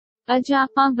ਅੱਜ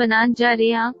ਆਪਾਂ ਬਣਾਉਣ ਜਾ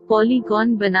ਰਹੇ ਹਾਂ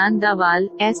ਪੋਲੀਗਨ ਬਣਾਉਣ ਦਾ ਵਾਲ।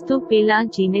 ਇਸ ਤੋਂ ਪਹਿਲਾਂ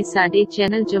ਜਿਹਨੇ ਸਾਡੇ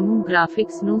ਚੈਨਲ ਜੰਮੂ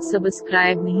ਗ੍ਰਾਫਿਕਸ ਨੂੰ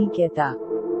ਸਬਸਕ੍ਰਾਈਬ ਨਹੀਂ ਕੀਤਾ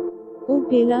ਉਹ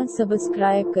ਪਹਿਲਾਂ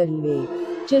ਸਬਸਕ੍ਰਾਈਬ ਕਰ ਲਵੇ।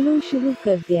 ਚਲੋ ਸ਼ੁਰੂ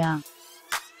ਕਰਦੇ ਹਾਂ।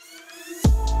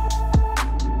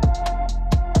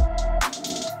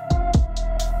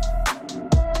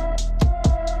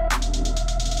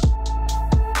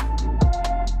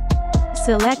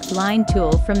 Select Line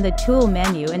tool from the Tool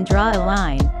menu and draw a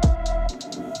line.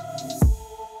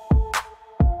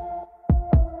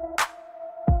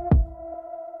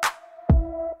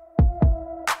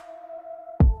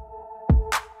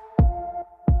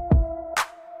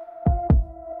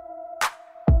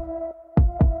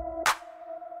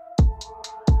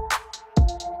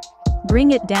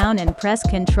 Bring it down and press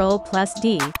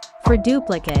Ctrl+D. For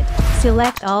duplicate,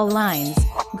 select all lines,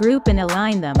 group and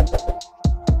align them.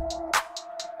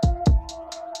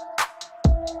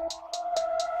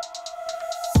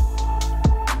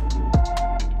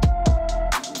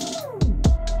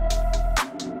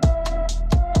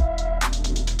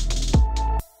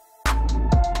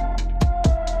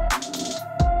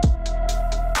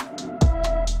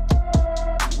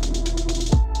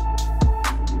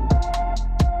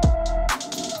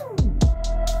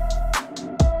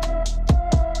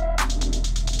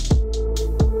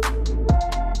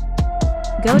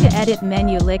 Go to Edit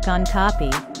menu, click on Copy.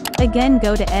 Again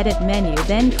go to Edit menu,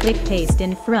 then click Paste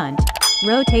in front.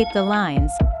 Rotate the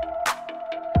lines.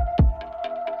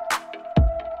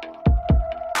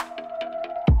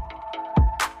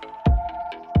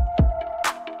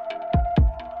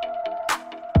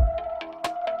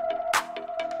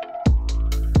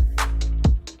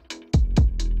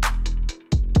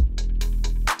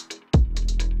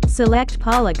 Select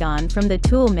Polygon from the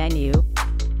Tool menu.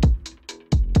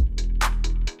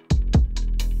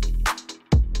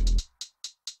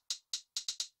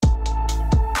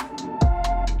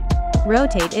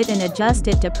 Rotate it and adjust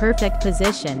it to perfect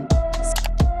position.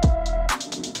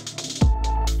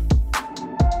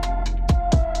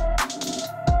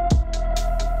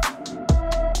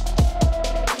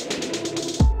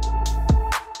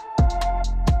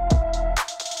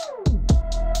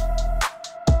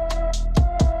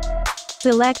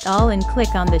 Select all and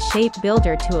click on the Shape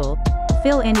Builder tool.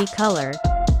 Fill any color.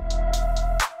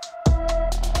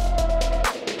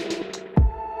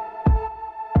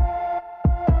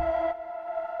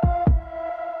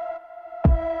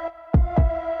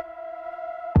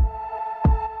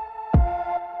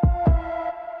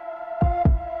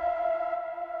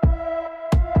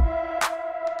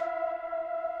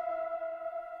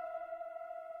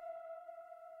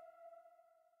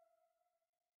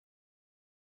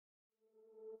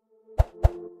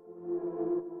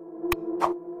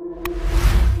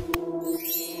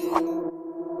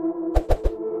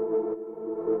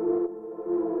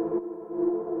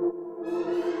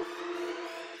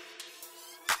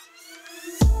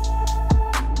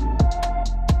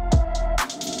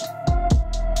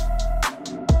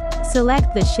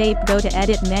 Select the shape, go to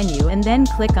Edit menu and then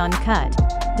click on Cut.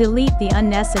 Delete the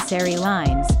unnecessary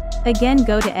lines. Again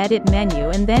go to Edit menu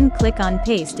and then click on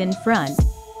Paste in front.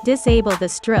 Disable the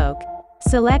stroke.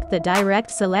 Select the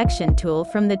Direct Selection tool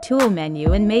from the Tool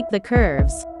menu and make the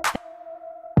curves.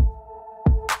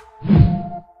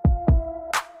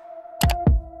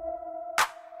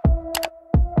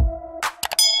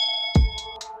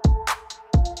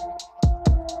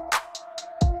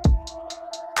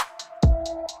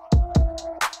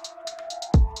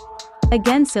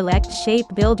 Again select Shape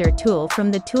Builder tool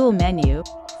from the Tool menu,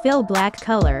 fill black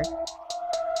color.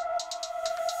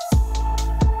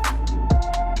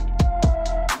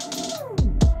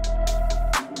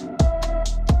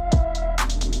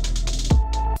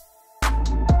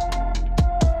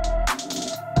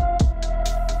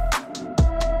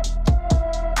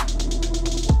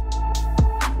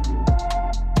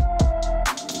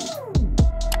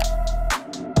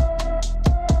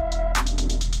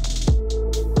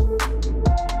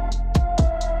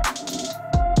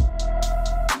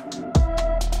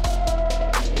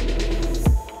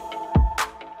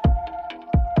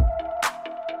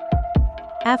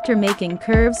 After making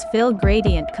curves, fill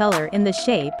gradient color in the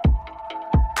shape.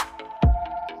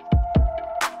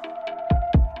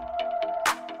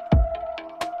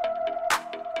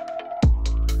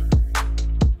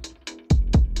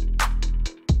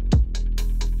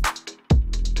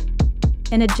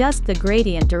 And adjust the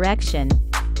gradient direction.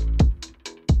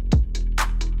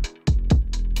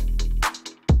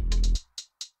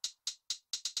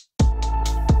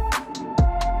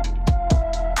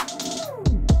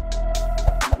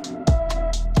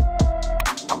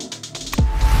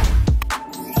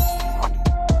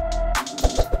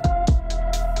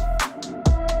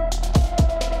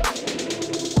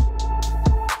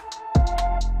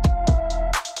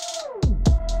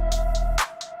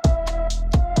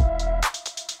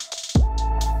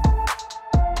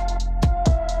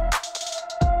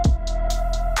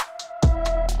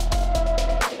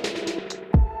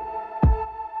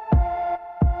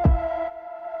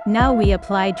 Now we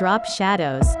apply drop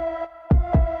shadows.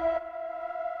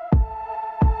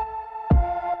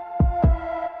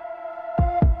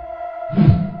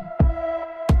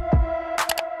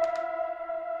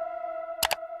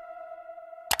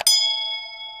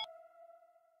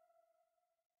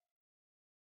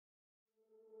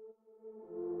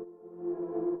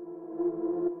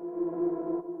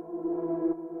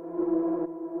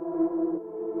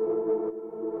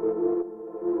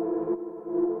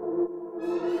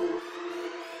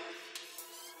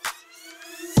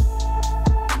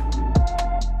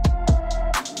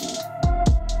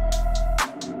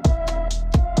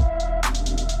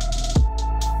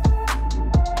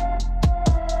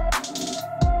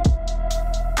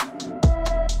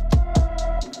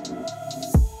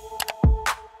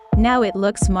 Now it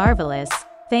looks marvelous.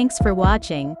 Thanks for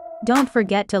watching. Don't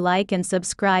forget to like and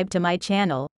subscribe to my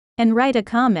channel, and write a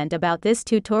comment about this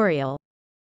tutorial.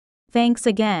 Thanks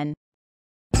again.